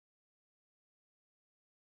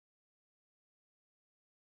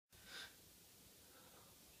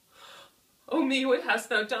O me, what hast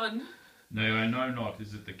thou done? Nay, I know not.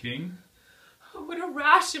 Is it the king? Oh, what a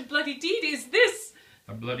rash and bloody deed is this!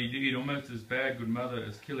 A bloody deed almost as bad, good mother,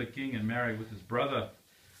 as kill a king and marry with his brother.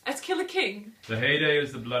 As kill a king? The heyday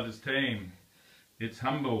is the blood is tame. It's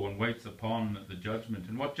humble and waits upon the judgment.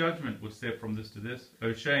 And what judgment would step from this to this?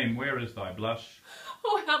 O shame, where is thy blush?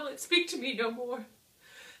 Oh, Hamlet, speak to me no more.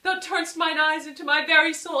 Thou turn'st mine eyes into my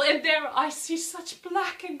very soul, and there I see such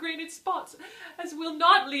black and grained spots as will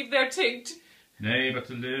not leave their tint. Nay, but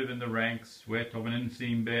to live in the rank sweat of an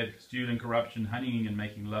inseam bed, stewed in corruption, honeying and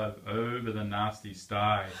making love over the nasty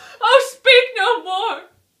sty. Oh, speak no more!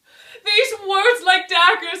 These words like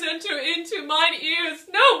daggers enter into mine ears.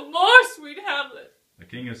 No more, sweet Hamlet. The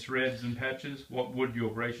king of shreds and patches, what would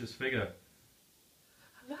your gracious figure?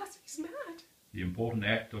 Alas, he's mad. The important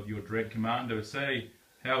act of your dread commando, say,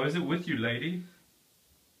 how is it with you, lady?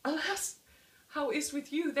 Alas, how is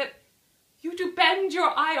with you that you do bend your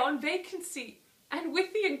eye on vacancy, and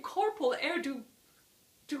with the incorporeal air do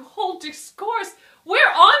hold discourse?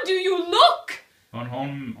 Whereon do you look? On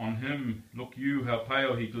him, look you how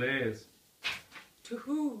pale he glares. To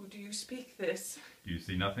who do you speak this? Do you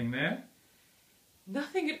see nothing there?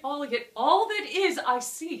 Nothing at all, yet all that is I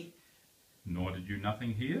see. Nor did you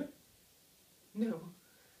nothing hear? No,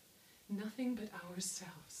 nothing but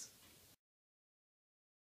ourselves.